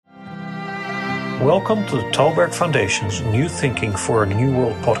Welcome to the Thalberg Foundation's New Thinking for a New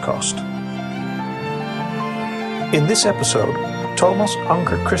World podcast. In this episode, Tomas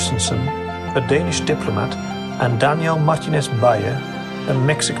Anker Christensen, a Danish diplomat, and Daniel Martinez-Valle, a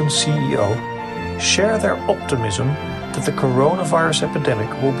Mexican CEO, share their optimism that the coronavirus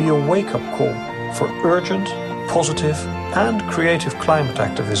epidemic will be a wake-up call for urgent, positive, and creative climate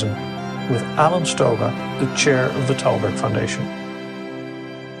activism, with Alan Stoga, the chair of the Thalberg Foundation.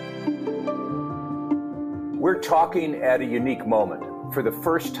 We're talking at a unique moment. For the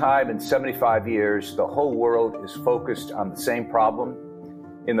first time in 75 years, the whole world is focused on the same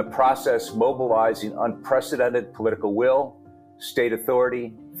problem, in the process mobilizing unprecedented political will, state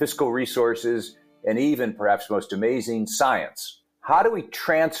authority, fiscal resources, and even, perhaps most amazing, science. How do we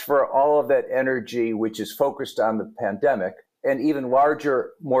transfer all of that energy, which is focused on the pandemic, and even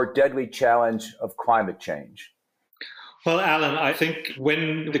larger, more deadly challenge of climate change? Well, Alan, I think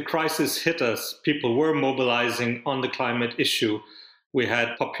when the crisis hit us, people were mobilizing on the climate issue. We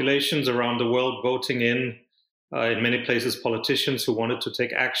had populations around the world voting in many places, politicians who wanted to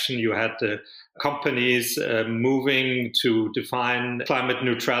take action. You had companies moving to define climate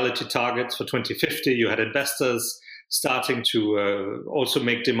neutrality targets for 2050. You had investors starting to also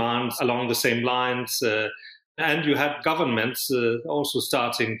make demands along the same lines. And you had governments also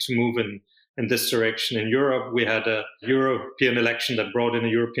starting to move in this direction. In Europe, we had a European election that brought in a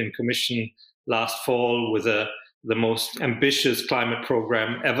European Commission last fall with the most ambitious climate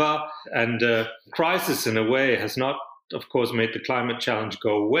program ever. And crisis, in a way, has not, of course, made the climate challenge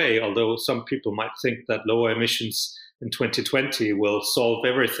go away, although some people might think that lower emissions in 2020 will solve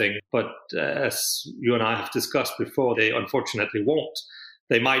everything. But as you and I have discussed before, they unfortunately won't.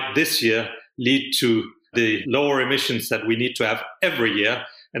 They might this year lead to the lower emissions that we need to have every year.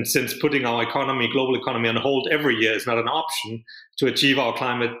 And since putting our economy, global economy, on hold every year is not an option to achieve our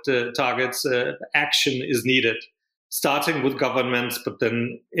climate targets, action is needed, starting with governments, but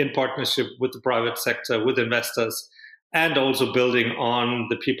then in partnership with the private sector, with investors, and also building on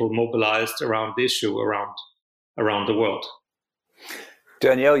the people mobilized around the issue around the world.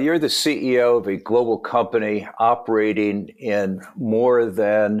 Danielle, you're the CEO of a global company operating in more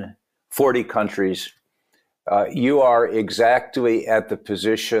than 40 countries. You are exactly at the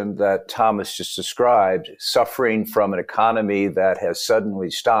position that Thomas just described, suffering from an economy that has suddenly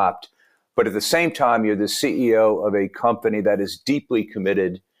stopped. But at the same time, you're the CEO of a company that is deeply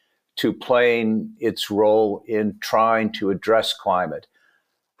committed to playing its role in trying to address climate.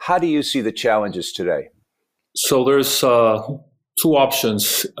 How do you see the challenges today? So there's two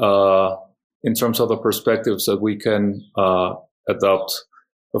options in terms of the perspectives that we can adopt.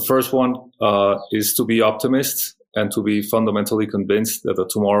 The first one is to be optimist and to be fundamentally convinced that the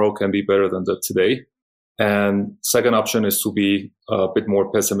tomorrow can be better than the today. And second option is to be a bit more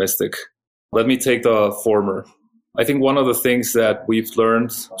pessimistic. Let me take the former. I think one of the things that we've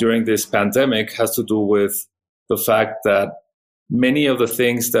learned during this pandemic has to do with the fact that many of the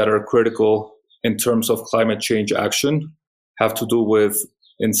things that are critical in terms of climate change action have to do with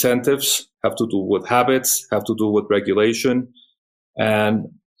incentives, have to do with habits, have to do with regulation. And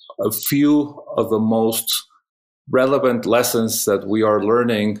a few of the most relevant lessons that we are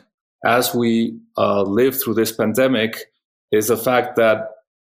learning as we live through this pandemic is the fact that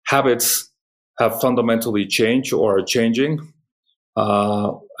habits have fundamentally changed or are changing.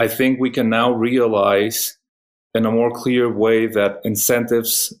 I think we can now realize in a more clear way that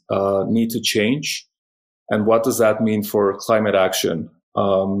incentives need to change. And what does that mean for climate action?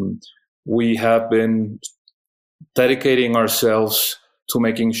 We have been dedicating ourselves to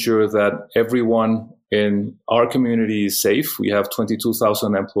making sure that everyone in our community is safe. We have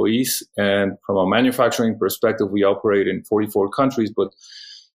 22,000 employees, and from a manufacturing perspective, we operate in 44 countries, but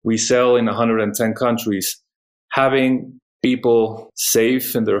we sell in 110 countries. Having people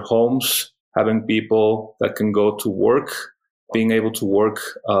safe in their homes, having people that can go to work, being able to work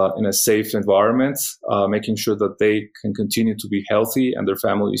in a safe environment, making sure that they can continue to be healthy and their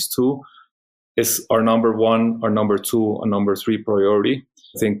families too, is our number one, our number two, and number three priority.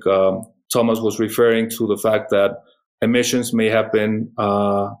 I think Thomas was referring to the fact that emissions may have been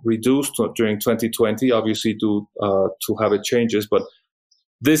reduced during 2020, obviously due to habit changes, but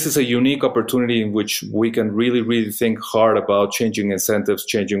this is a unique opportunity in which we can really, really think hard about changing incentives,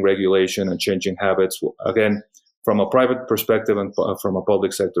 changing regulation, and changing habits, again, from a private perspective and from a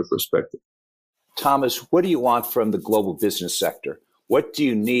public sector perspective. Thomas, what do you want from the global business sector? What do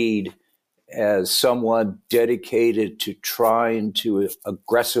you need as someone dedicated to trying to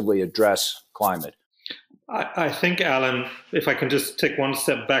aggressively address climate? I think, Alan, if I can just take one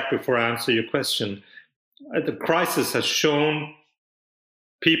step back before I answer your question, the crisis has shown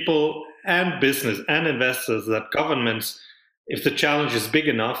people and business and investors that governments, if the challenge is big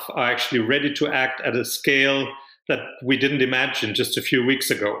enough, are actually ready to act at a scale that we didn't imagine just a few weeks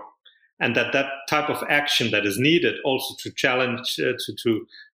ago. And that type of action that is needed also to challenge,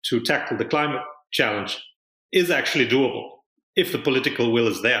 to tackle the climate challenge is actually doable if the political will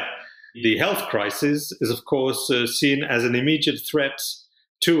is there. The health crisis is, of course, seen as an immediate threat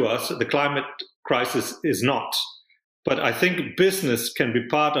to us. The climate crisis is not. But I think business can be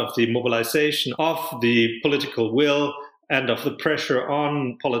part of the mobilization of the political will and of the pressure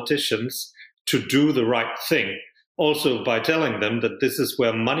on politicians to do the right thing. Also by telling them that this is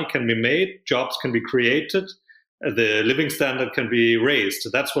where money can be made, jobs can be created, the living standard can be raised.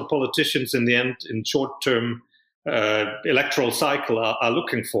 That's what politicians in the end, in short-term electoral cycle are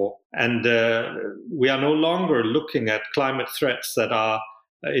looking for. And we are no longer looking at climate threats that are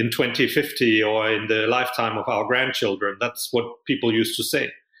in 2050 or in the lifetime of our grandchildren. That's what people used to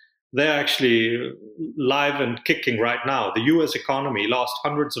say. They're actually live and kicking right now. The US economy lost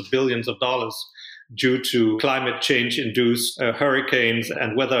hundreds of billions of dollars due to climate change-induced hurricanes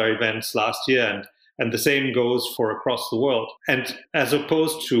and weather events last year. And the same goes for across the world. And as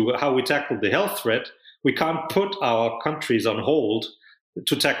opposed to how we tackle the health threat, we can't put our countries on hold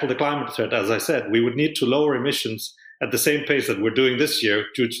to tackle the climate threat. As I said, we would need to lower emissions at the same pace that we're doing this year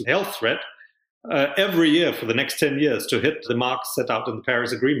due to the health threat every year for the next 10 years to hit the marks set out in the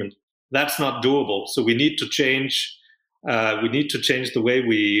Paris Agreement. That's not doable. So we need to change. We need to change the way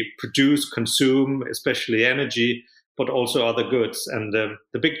we produce, consume, especially energy, but also other goods. And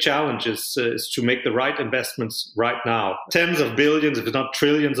the big challenge is to make the right investments right now. Tens of billions, if not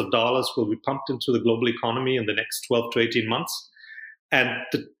trillions of dollars will be pumped into the global economy in the next 12 to 18 months. And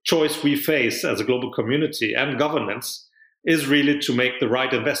the choice we face as a global community and governments is really to make the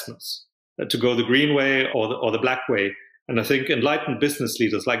right investments, to go the green way or the black way. And I think enlightened business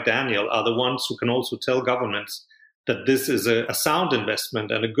leaders like Daniel are the ones who can also tell governments that this is a sound investment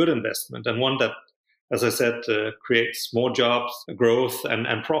and a good investment, and one that, as I said, creates more jobs, growth,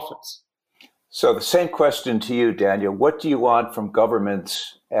 and profits. So the same question to you, Daniel. What do you want from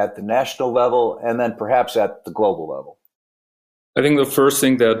governments at the national level and then perhaps at the global level? I think the first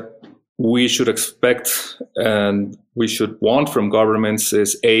thing that we should expect and we should want from governments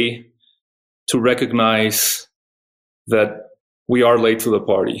is to recognize that we are late to the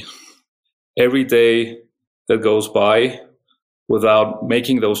party. Every day that goes by without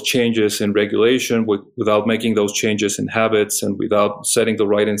making those changes in regulation, without making those changes in habits, and without setting the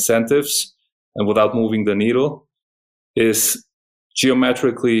right incentives, and without moving the needle, is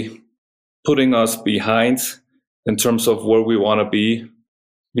geometrically putting us behind in terms of where we want to be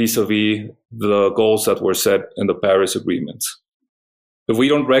vis-a-vis the goals that were set in the Paris Agreement. If we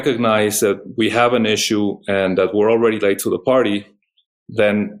don't recognize that we have an issue and that we're already late to the party,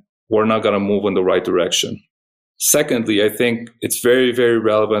 then we're not going to move in the right direction. Secondly, I think it's very, very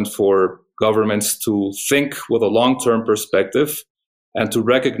relevant for governments to think with a long-term perspective and to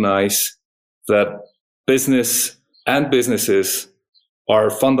recognize that business and businesses are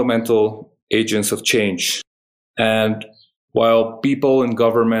fundamental agents of change. And while people in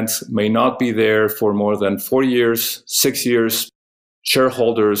governments may not be there for more than 4 years, 6 years,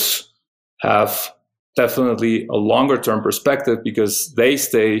 shareholders have definitely a longer-term perspective because they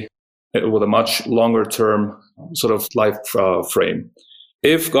stay with a much longer-term sort of life frame.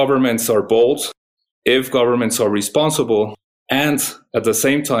 If governments are bold, if governments are responsible, and at the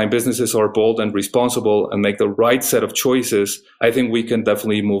same time businesses are bold and responsible and make the right set of choices, I think we can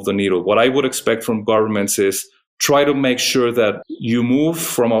definitely move the needle. What I would expect from governments is try to make sure that you move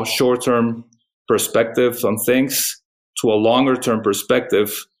from a short-term perspective on things to a longer-term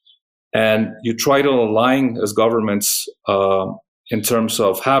perspective, and you try to align as governments in terms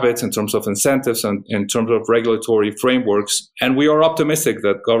of habits, in terms of incentives, and in terms of regulatory frameworks. And we are optimistic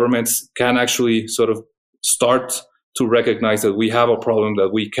that governments can actually sort of start to recognize that we have a problem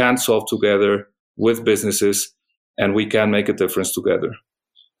that we can solve together with businesses, and we can make a difference together.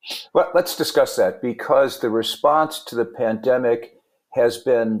 Well, let's discuss that, because the response to the pandemic has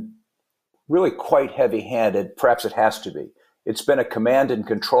been really quite heavy-handed. Perhaps it has to be. It's been a command and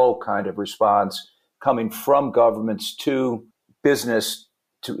control kind of response coming from governments to business,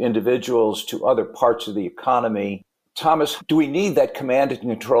 to individuals, to other parts of the economy. Thomas, do we need that command and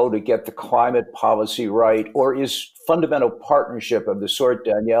control to get the climate policy right, or is fundamental partnership of the sort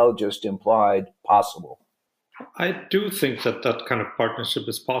Danielle just implied possible? I do think that that kind of partnership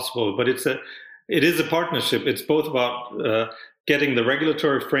is possible, but it is a partnership. It's both about getting the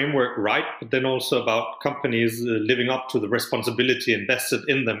regulatory framework right, but then also about companies living up to the responsibility invested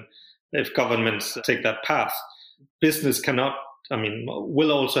in them if governments take that path. Business cannot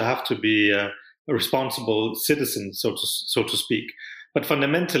will also have to be a responsible citizen, so to speak. But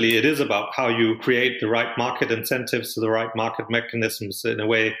fundamentally, it is about how you create the right market incentives, the right market mechanisms, in a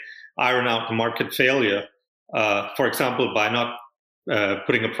way, iron out the market failure. For example, by not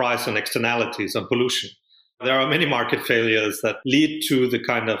putting a price on externalities, on pollution. There are many market failures that lead to the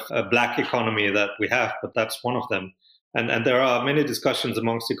kind of black economy that we have, but that's one of them. And there are many discussions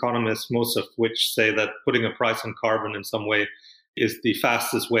amongst economists, most of which say that putting a price on carbon in some way is the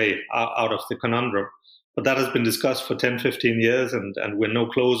fastest way out of the conundrum. But that has been discussed for 10, 15 years, and we're no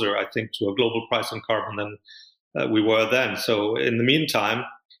closer, I think, to a global price on carbon than we were then. So in the meantime,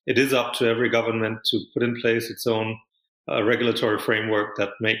 it is up to every government to put in place its own regulatory framework that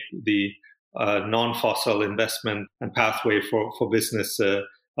make the non-fossil investment and pathway for business a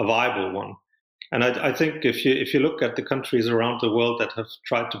viable one. And I think if you look at the countries around the world that have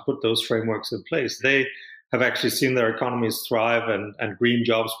tried to put those frameworks in place, they have actually seen their economies thrive and green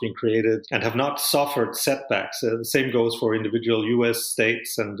jobs being created and have not suffered setbacks. The same goes for individual US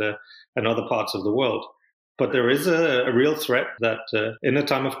states and other parts of the world. But there is a real threat that in a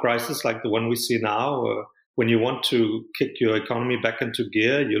time of crisis like the one we see now, when you want to kick your economy back into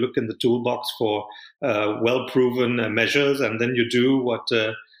gear, you look in the toolbox for well-proven measures, and then you do what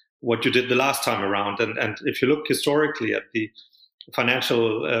you did the last time around. And if you look historically at the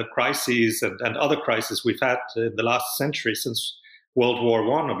financial crises and other crises we've had in the last century, since World War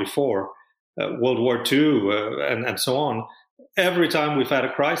I or before, World War II, and so on, every time we've had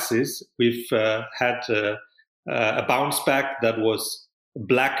a crisis, we've had a bounce back that was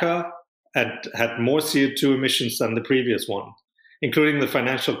blacker and had more CO2 emissions than the previous one, including the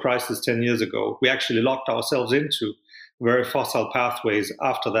financial crisis 10 years ago. We actually locked ourselves into very fossil pathways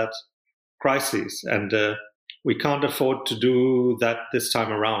after that crisis. And we can't afford to do that this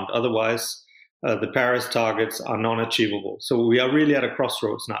time around. Otherwise, the Paris targets are non-achievable. So we are really at a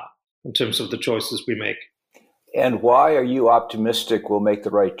crossroads now in terms of the choices we make. And why are you optimistic we'll make the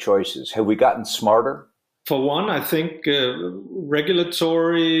right choices? Have we gotten smarter? For one, I think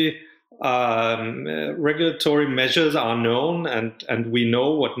regulatory measures are known, and we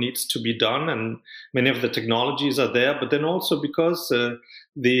know what needs to be done, and many of the technologies are there. But then also because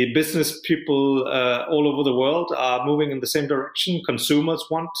the business people all over the world are moving in the same direction. Consumers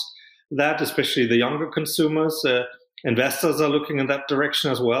want that, especially the younger consumers. Investors are looking in that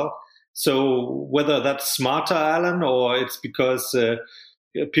direction as well. So whether that's smarter, Alan, or it's because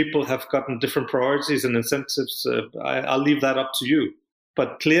people have gotten different priorities and incentives, I'll leave that up to you.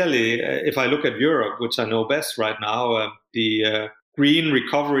 But clearly, if I look at Europe, which I know best right now, the green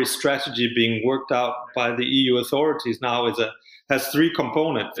recovery strategy being worked out by the EU authorities now has three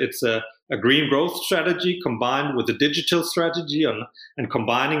components. It's a green growth strategy combined with a digital strategy and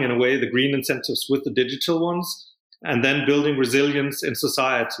combining in a way the green incentives with the digital ones, and then building resilience in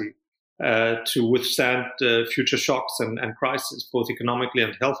society to withstand future shocks and crises, both economically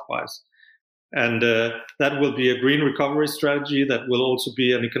and health-wise. And that will be a green recovery strategy that will also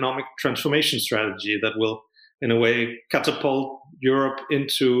be an economic transformation strategy that will, in a way, catapult Europe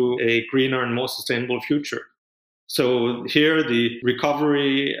into a greener and more sustainable future. So here, the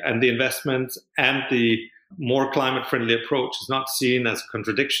recovery and the investments and the more climate-friendly approach is not seen as a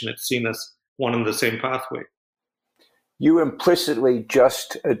contradiction. It's seen as one and the same pathway. You implicitly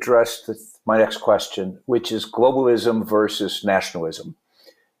just addressed my next question, which is globalism versus nationalism.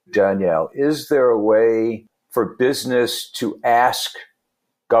 Daniel, is there a way for business to ask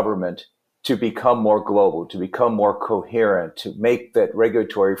government to become more global, to become more coherent, to make that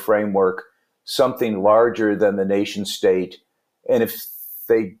regulatory framework something larger than the nation state? And if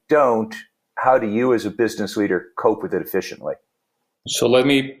they don't, how do you as a business leader cope with it efficiently? So let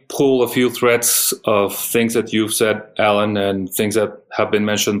me pull a few threads of things that you've said, Alan, and things that have been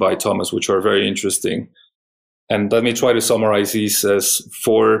mentioned by Thomas, which are very interesting. And let me try to summarize these as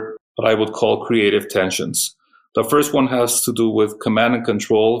four what I would call creative tensions. The first one has to do with command and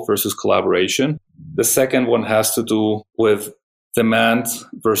control versus collaboration. The second one has to do with demand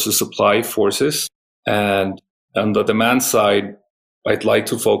versus supply forces. And on the demand side, I'd like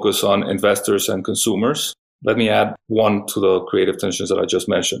to focus on investors and consumers. Let me add one to the creative tensions that I just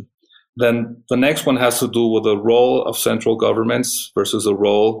mentioned. Then the next one has to do with the role of central governments versus the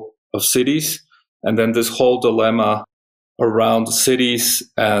role of cities. And then this whole dilemma around cities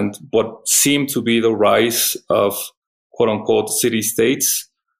and what seemed to be the rise of quote unquote city states,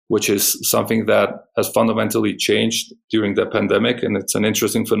 which is something that has fundamentally changed during the pandemic. And it's an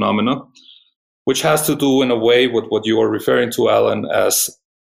interesting phenomenon, which has to do in a way with what you are referring to, Alan, as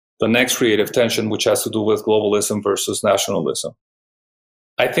the next creative tension, which has to do with globalism versus nationalism.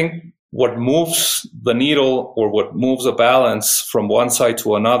 I think what moves the needle or what moves a balance from one side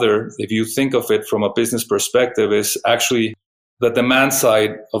to another, if you think of it from a business perspective, is actually the demand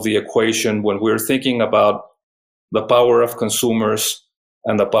side of the equation when we're thinking about the power of consumers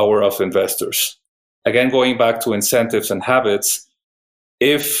and the power of investors. Again, going back to incentives and habits,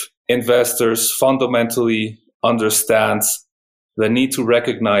 if investors fundamentally understand the need to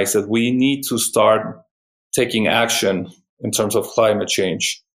recognize that we need to start taking action in terms of climate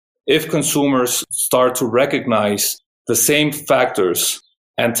change, if consumers start to recognize the same factors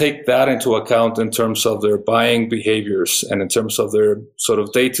and take that into account in terms of their buying behaviors and in terms of their sort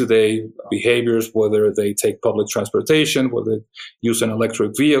of day-to-day behaviors, whether they take public transportation, whether they use an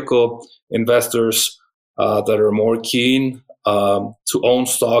electric vehicle, investors that are more keen to own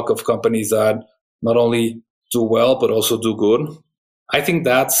stock of companies that not only do well, but also do good. I think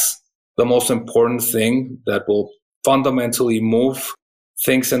that's the most important thing that will fundamentally move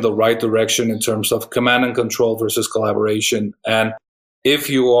things in the right direction in terms of command and control versus collaboration. And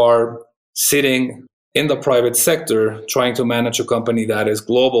if you are sitting in the private sector trying to manage a company that is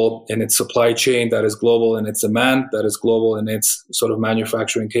global in its supply chain, that is global in its demand, that is global in its sort of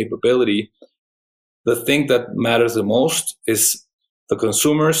manufacturing capability, the thing that matters the most is the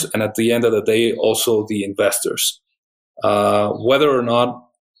consumers, and at the end of the day, also the investors. Whether or not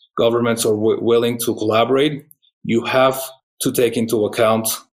governments are willing to collaborate, you have to take into account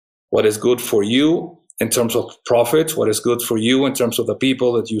what is good for you in terms of profit, what is good for you in terms of the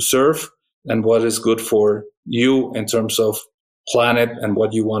people that you serve, and what is good for you in terms of planet and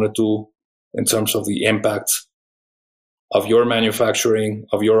what you want to do in terms of the impact of your manufacturing,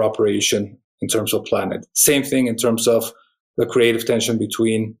 of your operation in terms of planet. Same thing in terms of the creative tension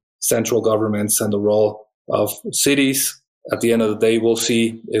between central governments and the role of cities. At the end of the day, we'll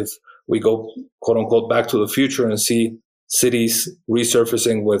see if we go, quote unquote, back to the future and see cities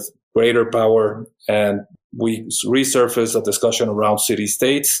resurfacing with greater power, and we resurface a discussion around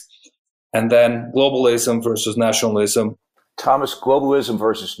city-states, and then globalism versus nationalism. Thomas, globalism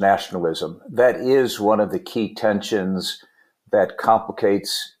versus nationalism, that is one of the key tensions that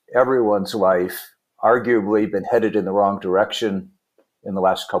complicates everyone's life, arguably been headed in the wrong direction in the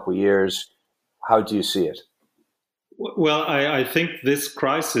last couple of years. How do you see it? Well, I think this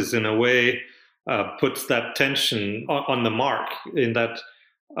crisis, in a way, puts that tension on the mark, in that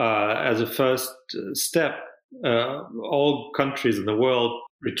as a first step, all countries in the world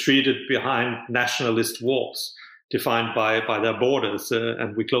retreated behind nationalist walls defined by their borders,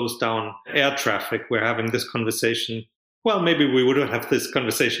 and we closed down air traffic. We're having this conversation. Well, maybe we wouldn't have this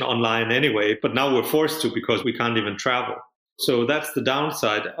conversation online anyway, but now we're forced to because we can't even travel. So that's the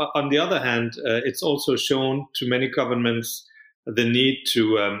downside. On the other hand, it's also shown to many governments the need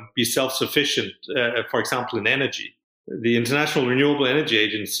to be self-sufficient, for example, in energy. The International Renewable Energy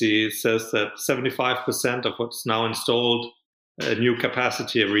Agency says that 75% of what's now installed new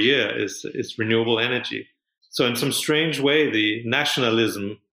capacity every year is renewable energy. So in some strange way, the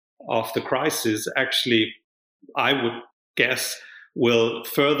nationalism of the crisis actually, I would guess, will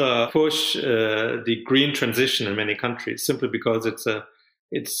further push the green transition in many countries, simply because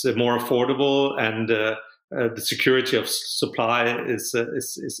it's more affordable, and the security of supply is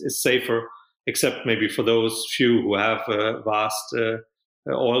safer, except maybe for those few who have vast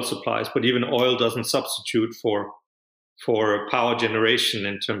oil supplies. But even oil doesn't substitute for power generation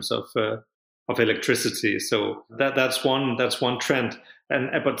in terms of electricity. So that's one trend.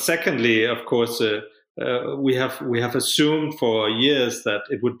 But secondly, of course, we have assumed for years that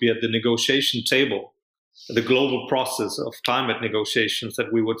it would be at the negotiation table, the global process of climate negotiations,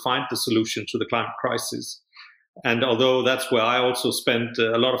 that we would find the solution to the climate crisis. And although that's where I also spend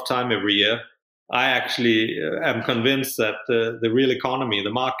a lot of time every year, I actually am convinced that the real economy, the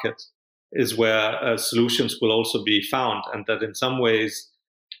market, is where solutions will also be found, and that in some ways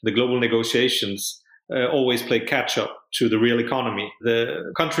the global negotiations always play catch-up to the real economy.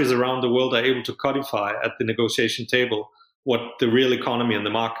 The countries around the world are able to codify at the negotiation table what the real economy and the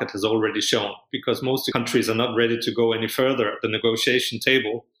market has already shown, because most countries are not ready to go any further at the negotiation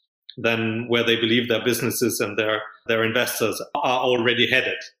table than where they believe their businesses and their investors are already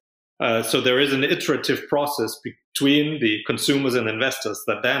headed. So there is an iterative process between the consumers and investors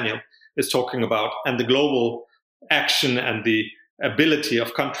that Daniel is talking about, and the global action and the ability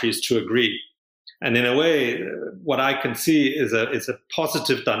of countries to agree. And in a way, what I can see is a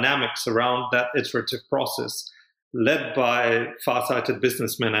positive dynamics around that iterative process, led by far-sighted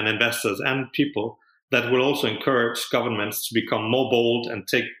businessmen and investors and people, that will also encourage governments to become more bold and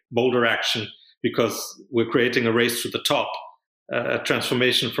take bolder action, because we're creating a race to the top, a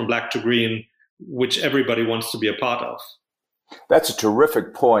transformation from black to green, which everybody wants to be a part of. That's a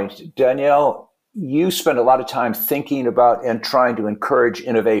terrific point. Danielle, you spend a lot of time thinking about and trying to encourage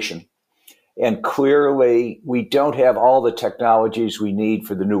innovation. And clearly, we don't have all the technologies we need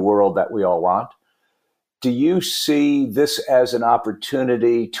for the new world that we all want. Do you see this as an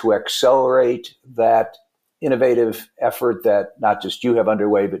opportunity to accelerate that innovative effort that not just you have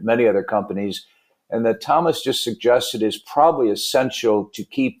underway, but many other companies, and that Thomas just suggested is probably essential to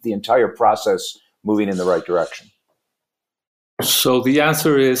keep the entire process moving in the right direction? So the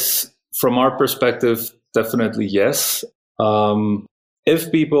answer is, from our perspective, definitely yes.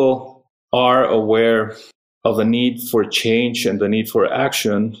 If people are aware of the need for change and the need for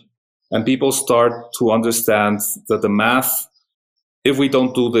action, and people start to understand that the math, if we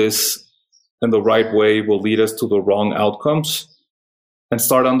don't do this in the right way, will lead us to the wrong outcomes, and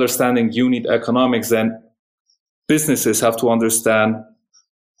start understanding unit economics, then businesses have to understand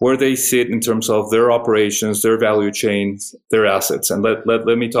where they sit in terms of their operations, their value chains, their assets. And let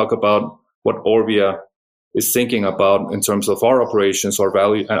me talk about what Orbia is thinking about in terms of our operations, our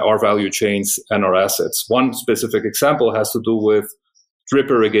value chains, and our assets. One specific example has to do with drip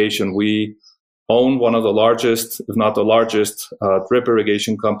irrigation. We own one of the largest, if not the largest, drip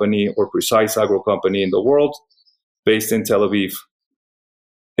irrigation company or precise agro company in the world, based in Tel Aviv.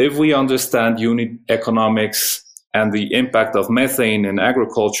 If we understand unit economics and the impact of methane in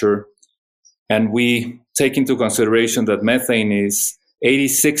agriculture, and we take into consideration that methane is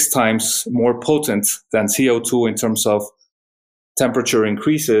 86 times more potent than CO2 in terms of temperature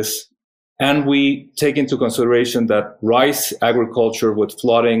increases, and we take into consideration that rice agriculture with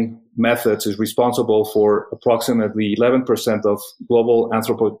flooding methods is responsible for approximately 11% of global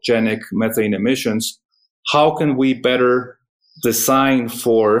anthropogenic methane emissions, how can we better design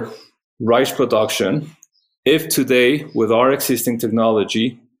for rice production if today, with our existing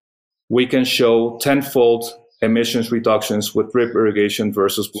technology, we can show tenfold emissions reductions with drip irrigation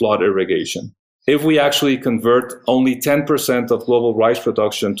versus flood irrigation? If we actually convert only 10% of global rice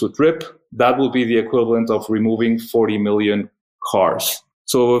production to drip, that will be the equivalent of removing 40 million cars.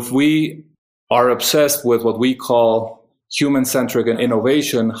 So if we are obsessed with what we call human-centric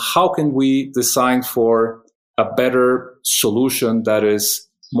innovation, how can we design for a better solution that is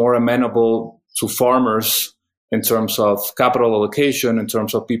more amenable to farmers in terms of capital allocation, in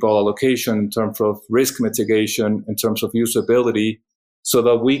terms of people allocation, in terms of risk mitigation, in terms of usability, so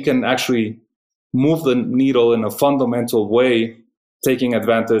that we can actually move the needle in a fundamental way, taking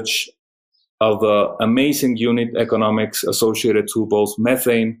advantage of the amazing unit economics associated to both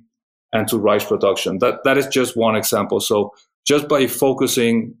methane and to rice production. That is just one example. So just by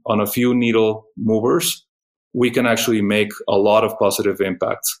focusing on a few needle movers, we can actually make a lot of positive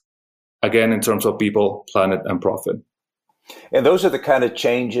impacts, again, in terms of people, planet, and profit. And those are the kind of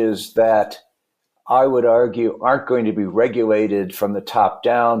changes that I would argue aren't going to be regulated from the top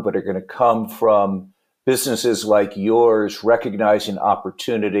down, but are going to come from businesses like yours recognizing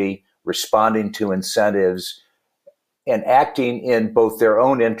opportunity, responding to incentives, and acting in both their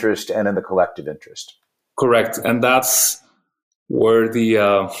own interest and in the collective interest. Correct. And that's where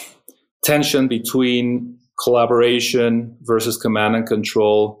the tension between collaboration versus command and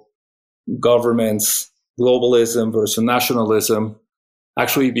control, governments, globalism versus nationalism,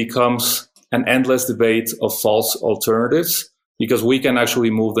 actually becomes an endless debate of false alternatives, because we can actually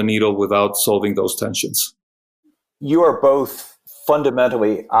move the needle without solving those tensions. You are both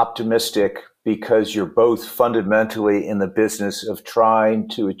fundamentally optimistic because you're both fundamentally in the business of trying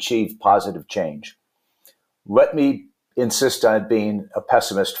to achieve positive change. Let me insist on being a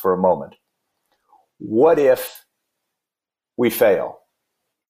pessimist for a moment. What if we fail?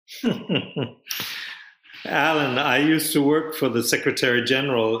 Alan, I used to work for the Secretary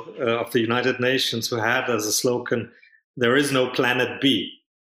General of the United Nations, who had as a slogan, "There is no planet B."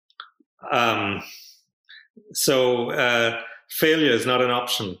 So failure is not an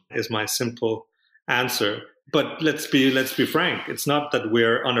option, is my simple answer. But let's be frank. It's not that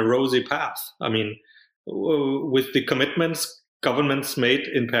we're on a rosy path. I mean, with the commitments governments made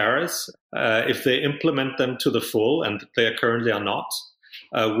in Paris, if they implement them to the full, and they currently are not,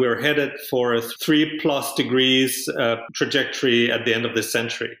 we're headed for a 3+ degrees trajectory at the end of this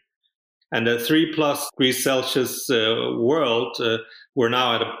century. And a 3+ degrees Celsius world, we're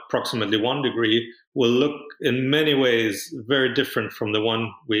now at approximately 1 degree, will look in many ways very different from the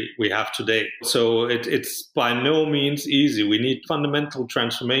one we have today. So it's by no means easy. We need fundamental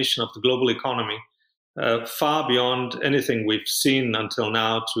transformation of the global economy, far beyond anything we've seen until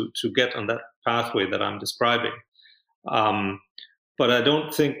now to get on that pathway that I'm describing. But I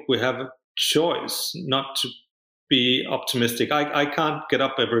don't think we have a choice not to be optimistic. I can't get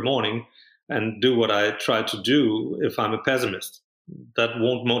up every morning and do what I try to do if I'm a pessimist. That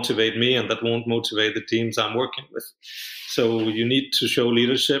won't motivate me, and that won't motivate the teams I'm working with. So you need to show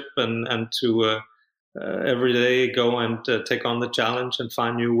leadership and to every day go and take on the challenge and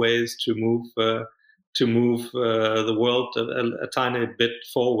find new ways to move the world a tiny bit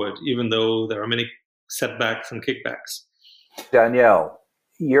forward, even though there are many setbacks and kickbacks. Daniel,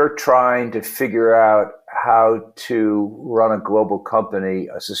 you're trying to figure out how to run a global company,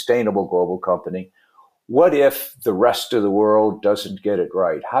 a sustainable global company. What if the rest of the world doesn't get it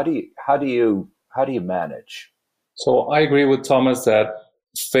right? How do you manage? So I agree with Thomas that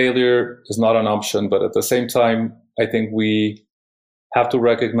failure is not an option, but at the same time, I think we have to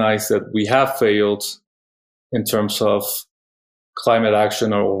recognize that we have failed in terms of climate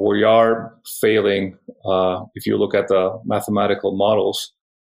action, or we are failing if you look at the mathematical models.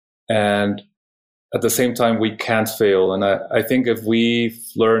 And at the same time, we can't fail. And I think if we've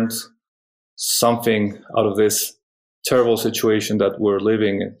learned something out of this terrible situation that we're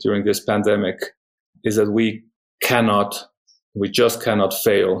living during this pandemic, is that we just cannot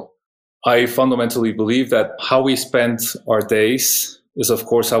fail. I fundamentally believe that how we spend our days is, of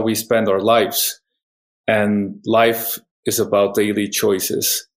course, how we spend our lives. And life is about daily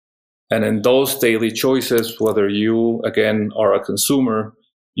choices. And in those daily choices, whether you, again, are a consumer,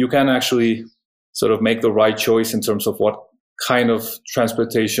 you can actually sort of make the right choice in terms of what kind of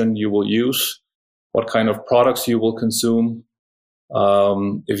transportation you will use, what kind of products you will consume.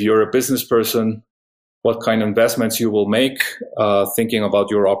 If you're a business person, what kind of investments you will make, thinking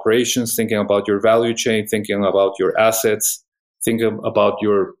about your operations, thinking about your value chain, thinking about your assets, thinking about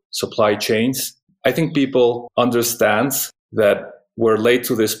your supply chains. I think people understand that we're late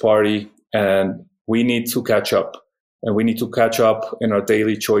to this party and we need to catch up. And we need to catch up in our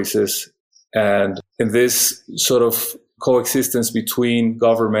daily choices. And in this sort of coexistence between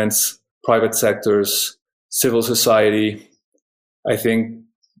governments, private sectors, civil society, I think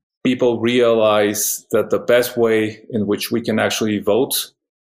people realize that the best way in which we can actually vote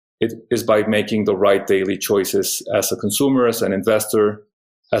is by making the right daily choices as a consumer, as an investor,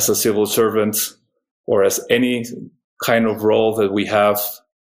 as a civil servant, or as any kind of role that we have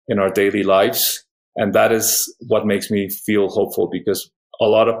in our daily lives. And that is what makes me feel hopeful, because a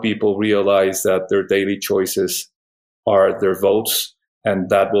lot of people realize that their daily choices are their votes, and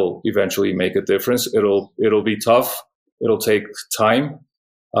that will eventually make a difference. It'll be tough. It'll take time.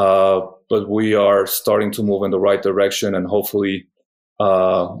 But we are starting to move in the right direction, and hopefully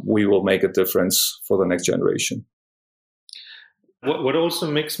we will make a difference for the next generation. What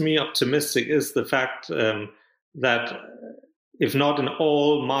also makes me optimistic is the fact that if not in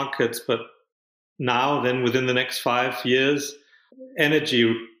all markets, but now, then within the next 5 years,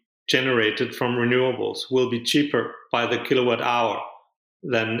 energy generated from renewables will be cheaper by the kilowatt hour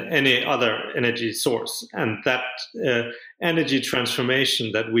than any other energy source. And that energy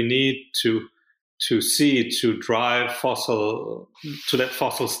transformation that we need to see to drive to let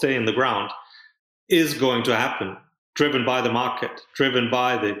fossil stay in the ground is going to happen, driven by the market, driven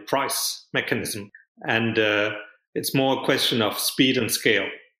by the price mechanism. And it's more a question of speed and scale.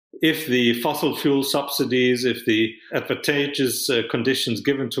 If the fossil fuel subsidies, if the advantageous conditions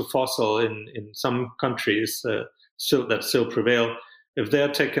given to fossil in some countries still prevail, if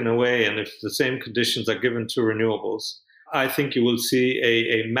they're taken away and if the same conditions are given to renewables, I think you will see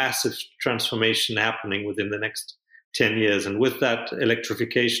a massive transformation happening within the next 10 years. And with that,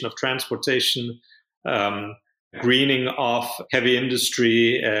 electrification of transportation, greening of heavy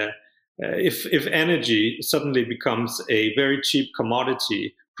industry, if energy suddenly becomes a very cheap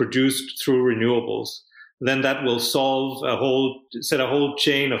commodity produced through renewables, then that will set a whole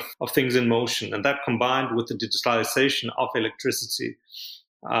chain of things in motion. And that, combined with the digitalization of electricity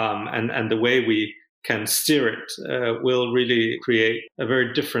and the way we can steer it, will really create a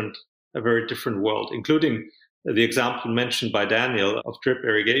very different world, including the example mentioned by Daniel of drip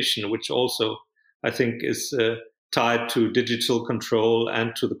irrigation, which also I think is tied to digital control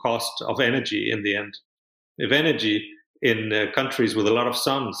and to the cost of energy in the end. If energy in countries with a lot of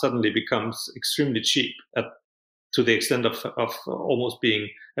sun suddenly becomes extremely cheap, to the extent of almost being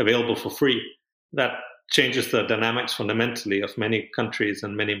available for free, that changes the dynamics fundamentally of many countries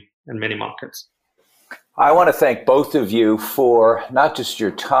and many markets. I want to thank both of you for not just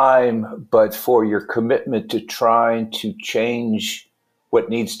your time, but for your commitment to trying to change what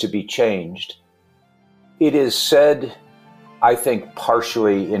needs to be changed. It is said, I think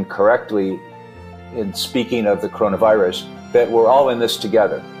partially incorrectly, in speaking of the coronavirus, that we're all in this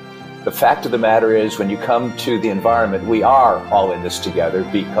together. The fact of the matter is, when you come to the environment, we are all in this together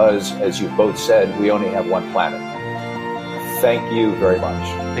because, as you both said, we only have one planet. Thank you very much.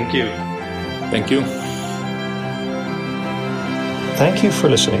 Thank you. Thank you. Thank you for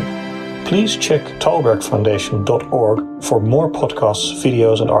listening. Please check talbergfoundation.org for more podcasts,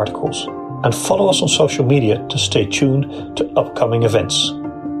 videos, and articles, and follow us on social media to stay tuned to upcoming events.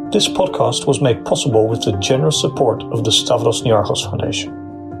 This podcast was made possible with the generous support of the Stavros Niarchos Foundation.